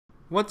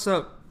What's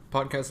up,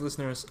 podcast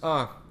listeners?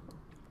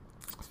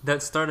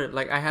 That started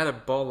like I had a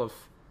ball of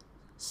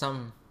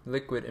some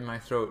liquid in my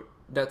throat.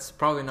 That's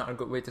probably not a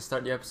good way to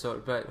start the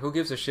episode, but who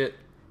gives a shit?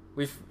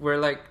 We're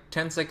like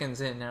 10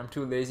 seconds in and I'm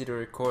too lazy to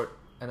record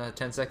another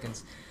 10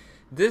 seconds.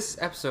 This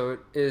episode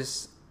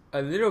is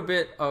a little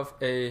bit of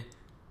a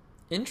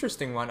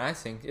interesting one, I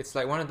think. It's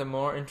like one of the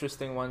more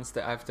interesting ones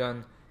that I've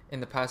done in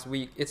the past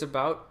week. It's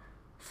about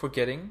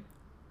forgetting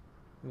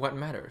what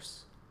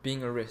matters,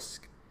 being a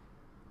risk.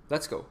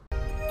 Let's go.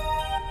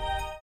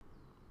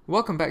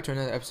 Welcome back to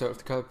another episode of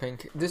The Color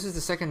Pink. This is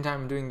the second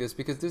time I'm doing this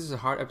because this is a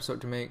hard episode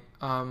to make.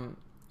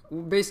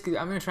 Basically,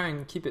 I'm going to try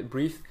and keep it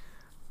brief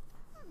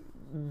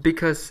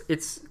because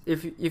it's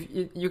if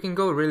you can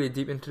go really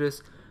deep into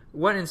this.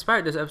 What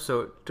inspired this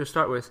episode to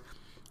start with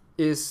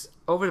is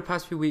over the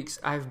past few weeks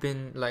I've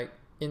been like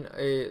in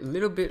a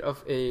little bit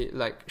of a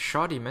like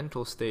shoddy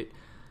mental state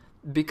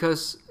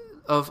because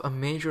of a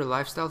major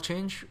lifestyle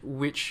change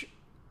which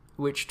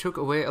took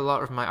away a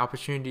lot of my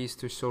opportunities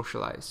to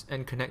socialize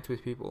and connect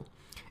with people.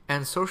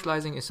 And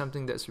socializing is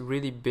something that's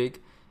really big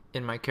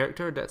in my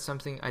character. That's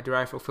something I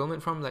derive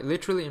fulfillment from. Like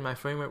literally in my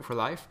framework for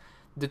life,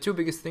 the two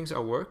biggest things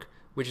are work,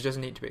 which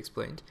doesn't need to be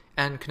explained,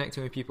 and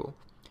connecting with people.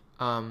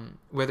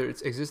 Whether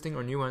it's existing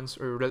or new ones,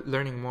 or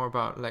learning more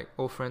about like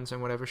old friends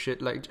and whatever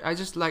shit. Like I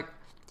just like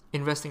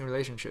investing in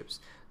relationships.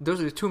 Those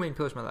are the two main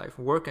pillars of my life: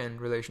 work and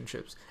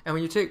relationships. And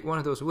when you take one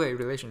of those away,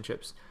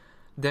 relationships,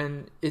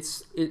 then it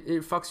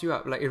fucks you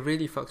up. Like it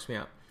really fucks me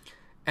up.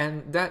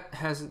 And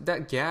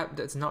that gap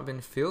that's not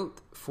been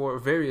filled for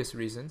various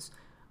reasons,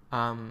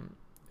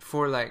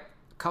 for like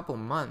a couple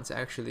months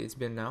actually it's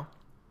been now,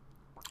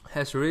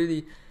 has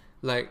really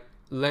like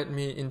led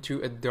me into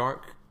a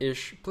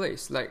dark-ish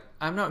place. Like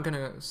I'm not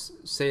gonna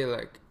say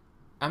like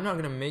I'm not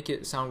gonna make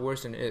it sound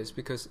worse than it is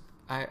because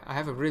I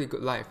have a really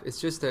good life. It's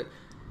just that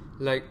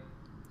like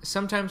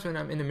sometimes when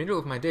I'm in the middle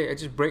of my day I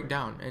just break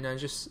down and I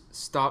just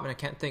stop and I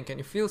can't think, and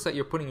it feels like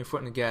you're putting your foot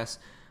on the gas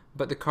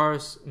but the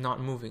car's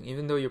not moving,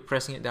 even though you're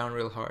pressing it down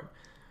real hard.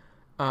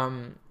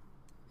 And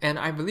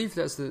I believe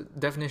that's the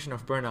definition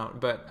of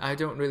burnout, but I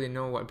don't really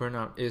know what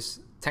burnout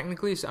is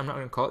technically, so I'm not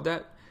going to call it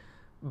that.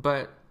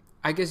 But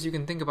I guess you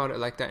can think about it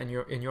like that in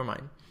your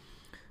mind.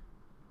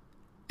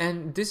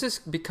 And this has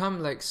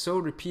become like so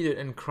repeated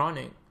and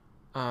chronic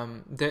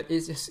that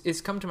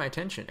it's come to my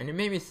attention, and it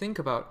made me think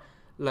about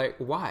like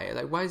why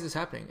is this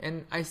happening?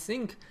 And I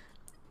think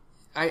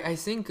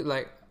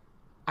like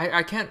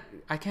I can't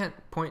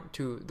point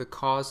to the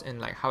cause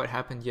and like how it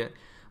happened yet,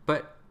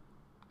 but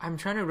I'm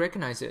trying to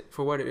recognize it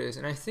for what it is,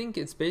 and I think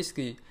it's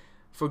basically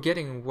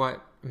forgetting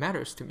what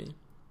matters to me.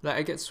 Like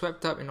I get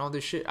swept up in all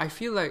this shit. I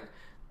feel like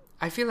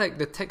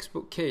the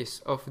textbook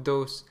case of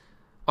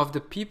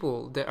the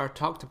people that are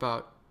talked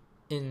about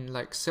in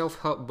like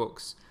self-help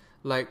books.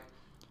 Like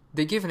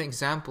they give an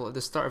example at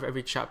the start of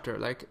every chapter,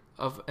 like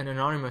of an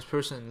anonymous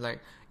person. Like,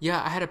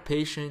 yeah, I had a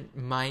patient,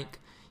 Mike.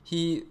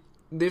 He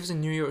lives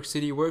in New York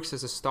City, works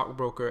as a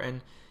stockbroker,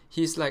 and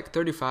he's like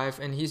 35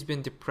 and he's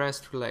been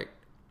depressed for like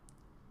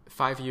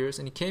 5 years,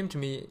 and he came to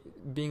me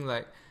being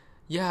like,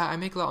 yeah, I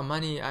make a lot of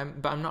money,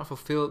 but I'm not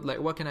fulfilled. Like,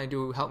 what can I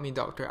do? Help me,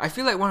 doctor. I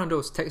feel like one of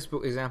those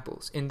textbook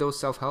examples in those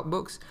self-help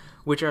books,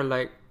 which are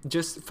like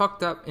just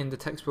fucked up in the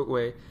textbook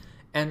way.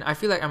 And I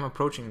feel like I'm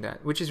approaching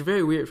that, which is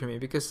very weird for me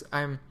because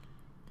I'm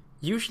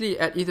usually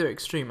at either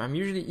extreme. I'm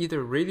usually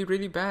either really,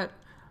 really bad,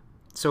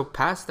 so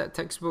past that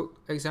textbook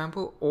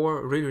example,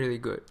 or really, really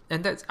good.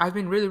 And I've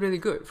been really, really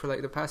good for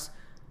like the past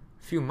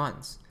few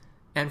months.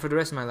 And for the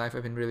rest of my life,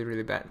 I've been really,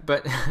 really bad.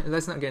 But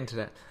let's not get into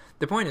that.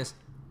 The point is,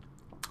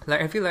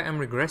 like, I feel like I'm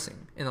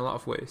regressing in a lot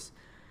of ways,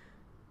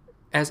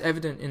 as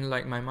evident in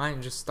like my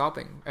mind just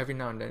stopping every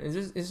now and then. It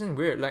just isn't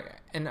weird. Like,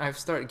 and I've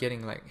started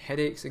getting like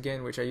headaches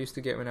again, which I used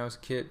to get when I was a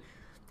kid,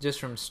 just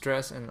from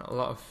stress and a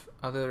lot of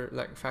other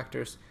like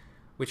factors,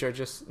 which are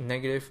just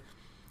negative.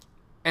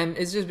 And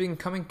it's just been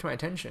coming to my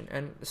attention.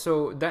 And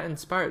so that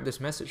inspired this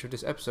message of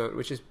this episode,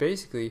 which is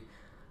basically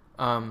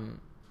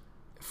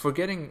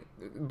forgetting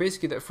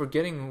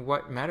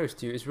what matters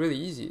to you is really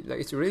easy. Like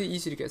it's really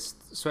easy to get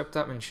swept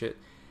up in shit.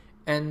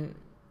 And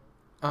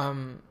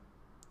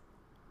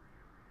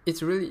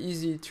it's really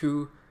easy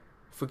to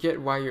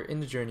forget why you're in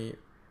the journey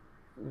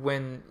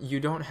when you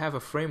don't have a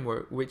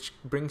framework which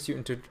brings you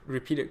into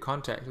repeated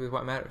contact with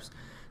what matters.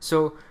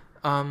 So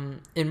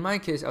in my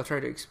case, I'll try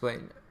to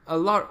explain. A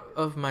lot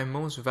of my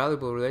most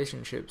valuable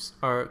relationships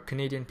are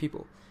Canadian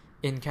people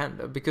in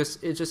Canada because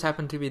it just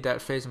happened to be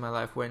that phase of my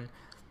life when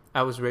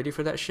I was ready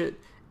for that shit.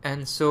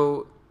 And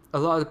so a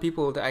lot of the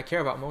people that I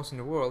care about most in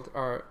the world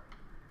are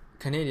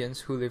Canadians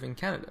who live in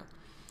Canada.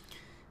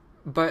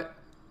 But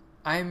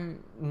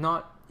I'm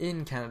not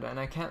in Canada and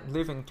I can't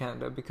live in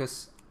Canada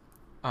because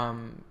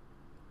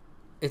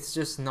it's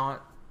just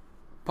not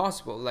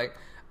possible. Like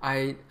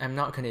I am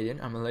not Canadian,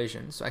 I'm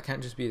Malaysian, so I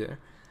can't just be there.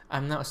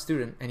 I'm not a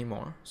student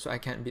anymore, so I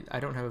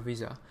don't have a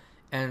visa.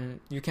 And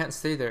you can't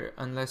stay there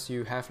unless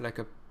you have like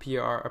a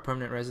PR, a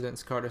permanent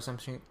residence card or some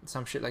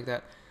shit like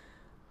that.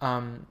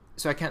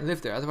 So I can't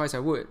live there, otherwise I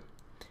would.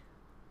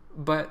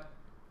 But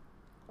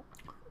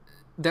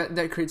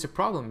that creates a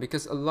problem,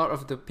 because a lot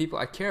of the people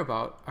I care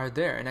about are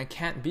there and I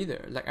can't be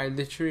there. Like I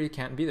literally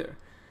can't be there.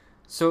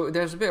 So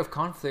there's a bit of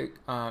conflict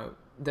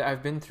that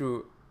I've been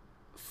through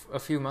a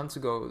few months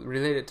ago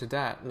related to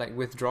that, like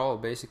withdrawal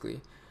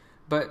basically.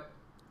 But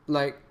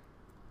like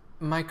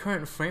my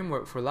current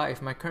framework for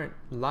life, my current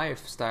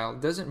lifestyle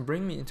doesn't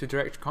bring me into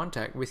direct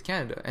contact with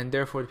Canada and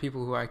therefore the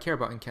people who I care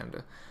about in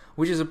Canada,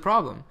 which is a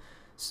problem.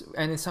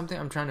 And it's something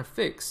I'm trying to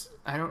fix.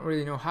 I don't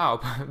really know how,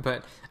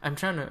 but I'm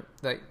trying to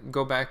like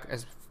go back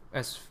as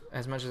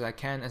much as I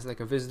can as like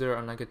a visitor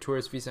on like a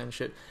tourist visa and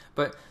shit.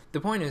 But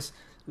the point is,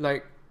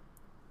 like,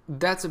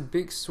 that's a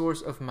big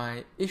source of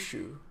my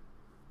issue.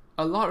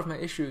 A lot of my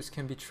issues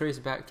can be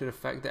traced back to the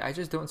fact that I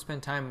just don't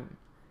spend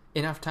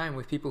enough time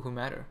with people who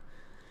matter.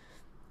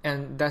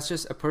 And that's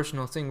just a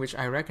personal thing which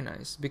I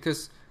recognize,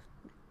 because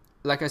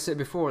like I said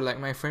before, like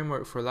my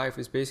framework for life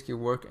is basically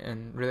work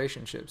and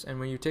relationships, and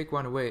when you take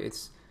one away,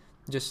 it's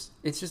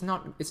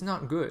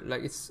not good.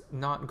 Like it's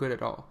not good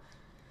at all.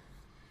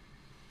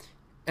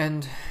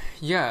 And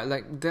yeah,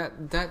 like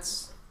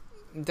that's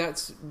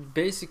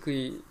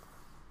basically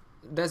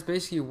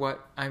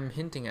what I'm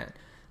hinting at.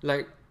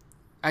 Like,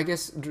 I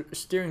guess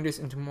steering this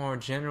into more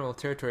general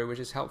territory, which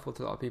is helpful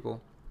to a lot of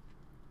people.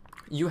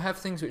 You have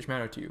things which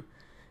matter to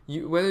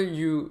you. Whether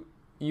you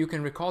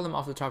can recall them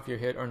off the top of your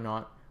head or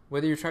not,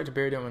 whether you try to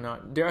bury them or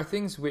not, there are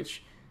things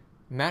which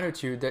matter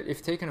to you that,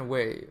 if taken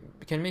away,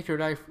 can make your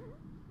life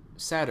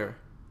sadder,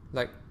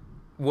 like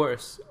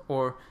worse,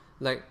 or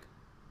like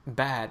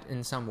bad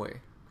in some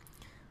way.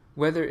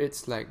 Whether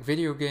it's like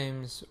video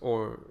games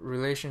or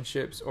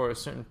relationships or a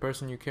certain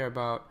person you care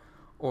about,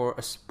 or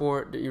a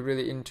sport that you're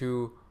really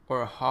into,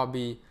 or a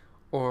hobby,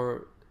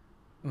 or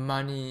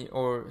money,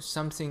 or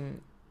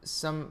something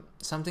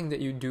that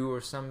you do,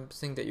 or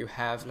something that you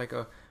have, like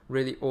a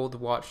really old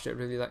watch that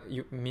really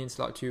means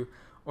a lot to you,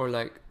 or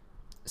like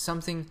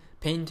something,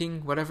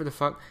 painting, whatever the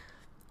fuck.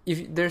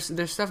 If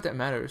there's stuff that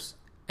matters,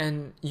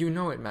 and you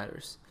know it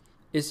matters,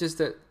 it's just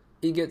that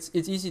it's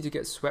easy to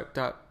get swept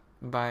up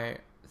by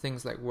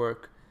things like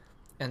work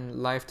and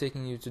life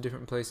taking you to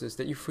different places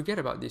that you forget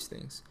about these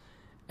things.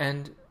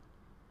 And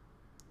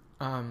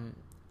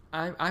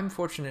I'm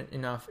fortunate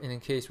enough in a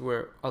case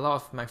where a lot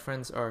of my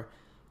friends are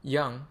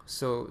young,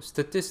 so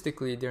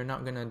statistically they're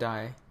not gonna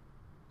die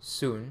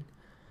soon,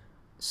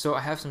 so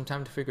I have some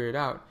time to figure it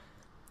out.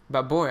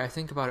 But boy, I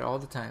think about it all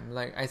the time.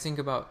 Like, I think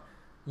about,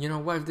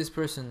 what if this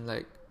person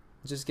like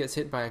just gets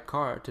hit by a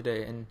car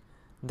today and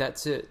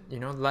that's it. The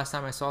last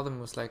time I saw them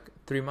was like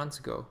 3 months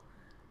ago,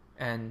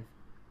 and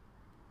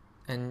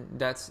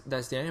that's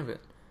the end of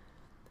it.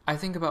 I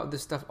think about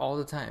this stuff all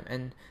the time,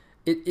 and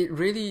it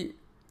really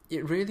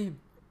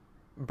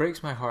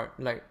breaks my heart,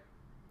 like,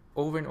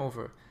 over and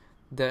over,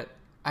 that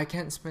I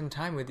can't spend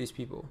time with these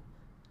people,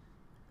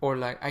 or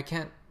like I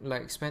can't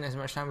like spend as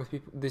much time with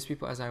these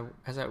people as I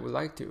would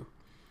like to.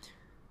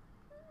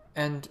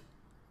 And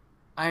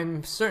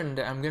I'm certain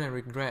that I'm gonna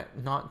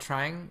regret not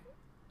trying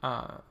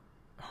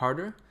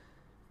harder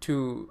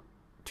to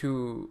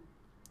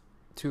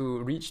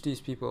reach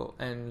these people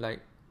and like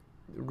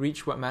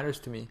reach what matters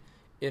to me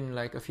in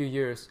like a few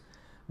years.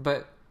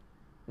 But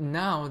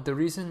now the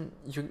reason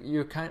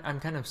I'm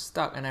kind of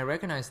stuck, and I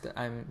recognize that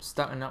I'm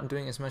stuck and not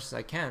doing as much as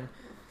I can,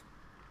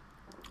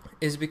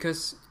 is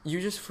because you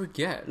just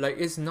forget. Like,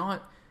 it's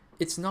not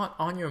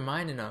on your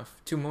mind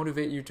enough to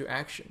motivate you to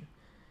action.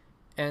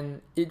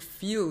 And it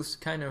feels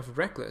kind of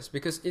reckless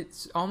because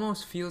it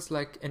almost feels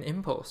like an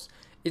impulse.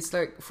 It's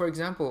like, for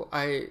example,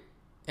 I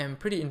am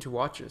pretty into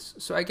watches,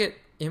 so I get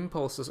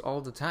impulses all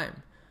the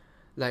time.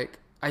 Like,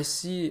 I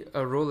see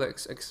a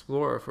Rolex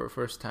Explorer for the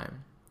first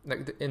time,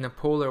 like in a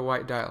polar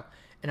white dial,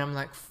 and I'm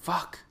like,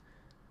 fuck,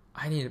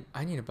 I need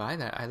to buy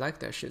that. I like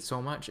that shit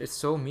so much. It's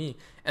so me.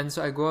 And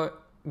so I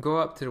go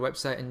up to the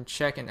website and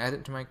check and add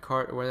it to my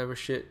cart or whatever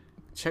shit,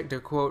 check the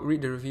quote,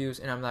 read the reviews,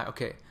 and I'm like,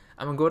 okay,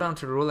 I'm gonna go down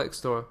to the Rolex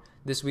store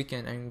this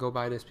weekend and go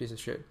buy this piece of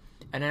shit.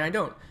 And then I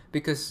don't,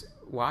 because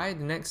why?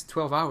 The next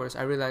 12 hours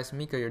I realize,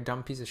 Mika, you're a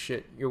dumb piece of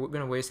shit. You're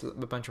gonna waste a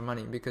bunch of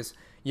money because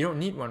you don't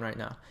need one right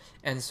now.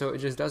 And so it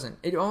just doesn't.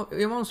 It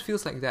almost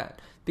feels like that,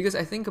 because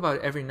I think about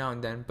it every now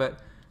and then, but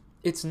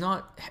it's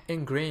not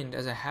ingrained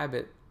as a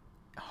habit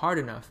hard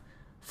enough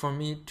for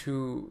me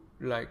to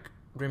like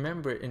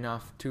remember it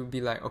enough to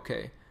be like,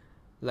 okay,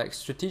 like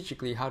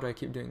strategically, how do I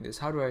keep doing this?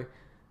 How do I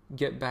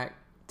get back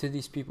to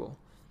these people?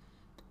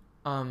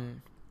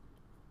 And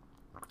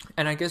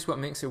I guess what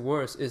makes it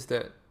worse is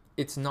that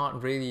it's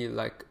not really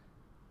like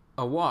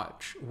a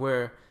watch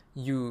where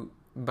you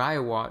buy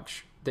a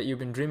watch that you've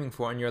been dreaming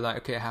for and you're like,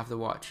 okay, I have the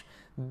watch.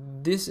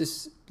 This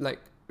is like,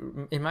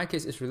 in my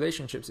case, it's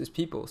relationships, it's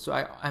people. So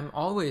I'm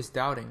always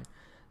doubting,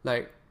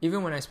 like,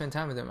 even when I spend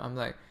time with them, I'm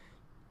like,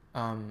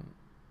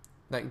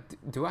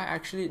 do I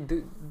actually,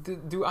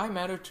 do I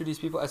matter to these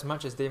people as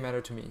much as they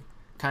matter to me?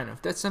 Kind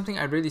of. That's something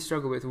I really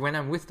struggle with when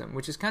I'm with them,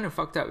 which is kind of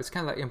fucked up. It's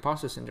kind of like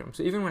imposter syndrome.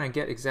 So even when I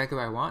get exactly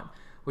what I want,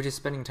 which is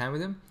spending time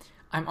with them,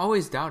 I'm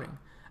always doubting.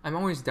 I'm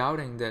always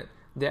doubting that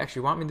they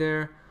actually want me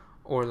there,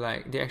 or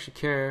like they actually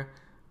care.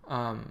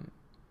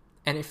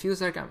 and it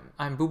feels like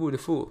I'm Boo Boo the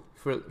Fool,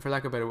 for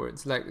lack of better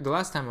words. Like the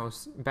last time I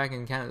was back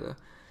in Canada,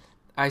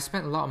 I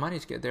spent a lot of money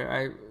to get there.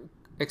 I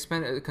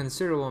expended a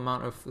considerable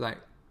amount of like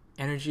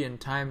energy and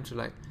time to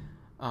like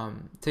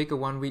take a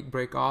 1 week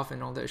break off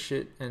and all that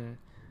shit, and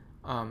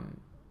almost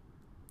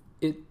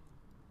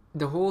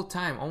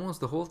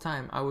the whole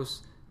time I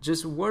was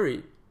just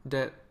worried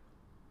that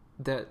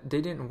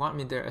they didn't want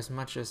me there as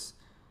much as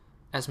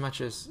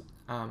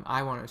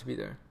I wanted to be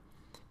there,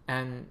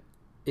 and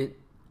it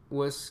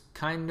was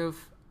kind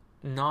of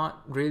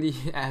not really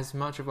as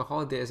much of a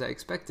holiday as I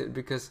expected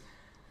because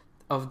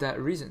of that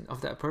reason,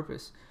 of that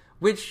purpose,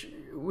 which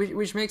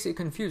makes it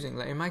confusing.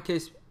 Like in my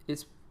case,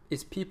 it's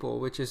people,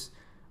 which is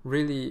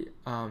really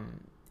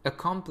a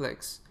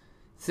complex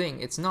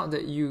thing. It's not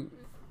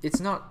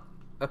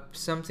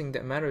something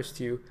that matters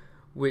to you,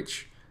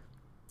 which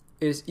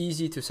is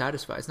easy to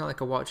satisfy. It's not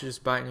like a watch you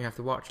just buy and you have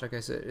to watch. Like I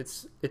said,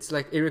 it's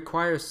like it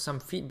requires some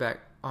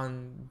feedback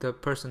on the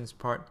person's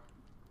part,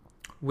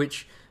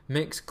 which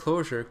makes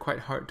closure quite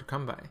hard to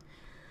come by.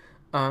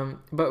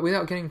 But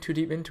without getting too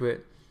deep into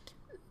it,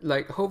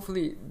 like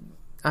hopefully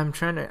I'm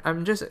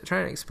just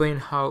trying to explain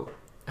how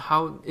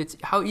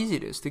easy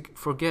it is to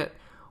forget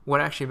what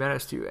actually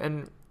matters to you.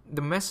 And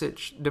the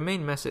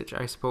main message,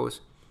 I suppose,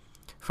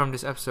 from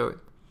this episode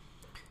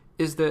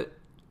is that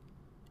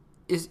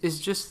is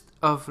just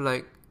of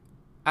like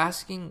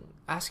asking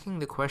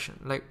the question,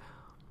 like,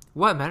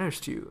 what matters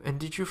to you, and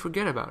did you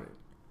forget about it?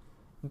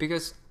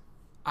 Because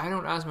I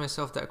don't ask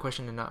myself that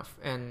question enough,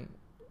 and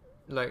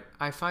like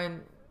I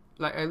find,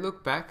 like I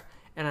look back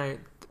and I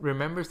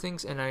remember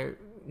things and I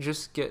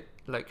just get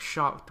like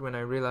shocked when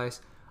I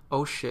realize,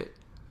 oh shit,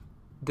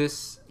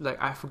 this,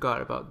 like I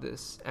forgot about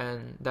this,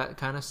 and that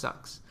kind of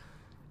sucks.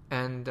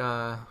 And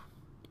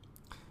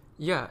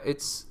yeah,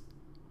 it's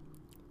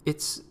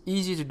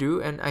easy to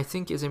do, and I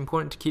think it's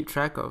important to keep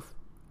track of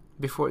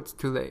before it's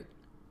too late.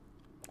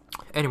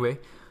 Anyway,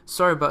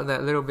 sorry about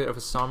that little bit of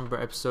a somber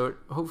episode.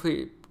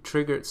 Hopefully it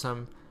triggered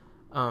some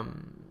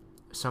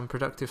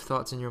productive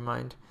thoughts in your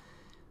mind.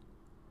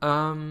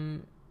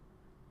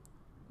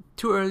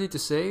 Too early to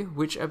say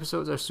which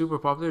episodes are super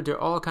popular. They're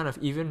all kind of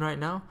even right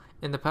now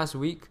in the past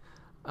week.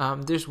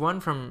 There's one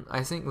from,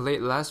 I think,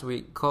 late last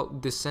week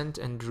called Descent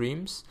and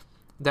Dreams.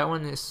 That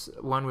one is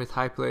one with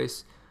high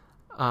plays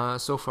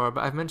so far,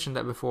 but I've mentioned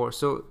that before.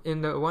 So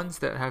in the ones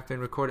that have been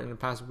recorded in the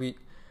past week,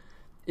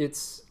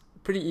 it's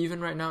pretty even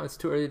right now. It's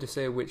too early to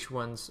say which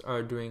ones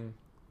are doing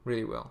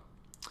really well.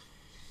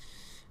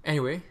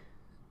 Anyway,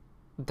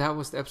 that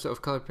was the episode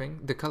of Color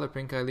Pink. The Color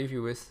Pink I leave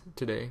you with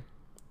today.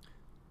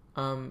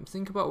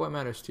 Think about what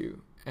matters to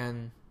you,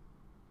 and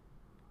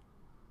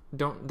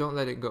don't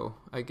let it go,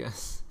 I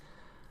guess.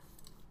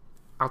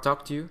 I'll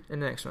talk to you in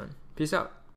the next one. Peace out.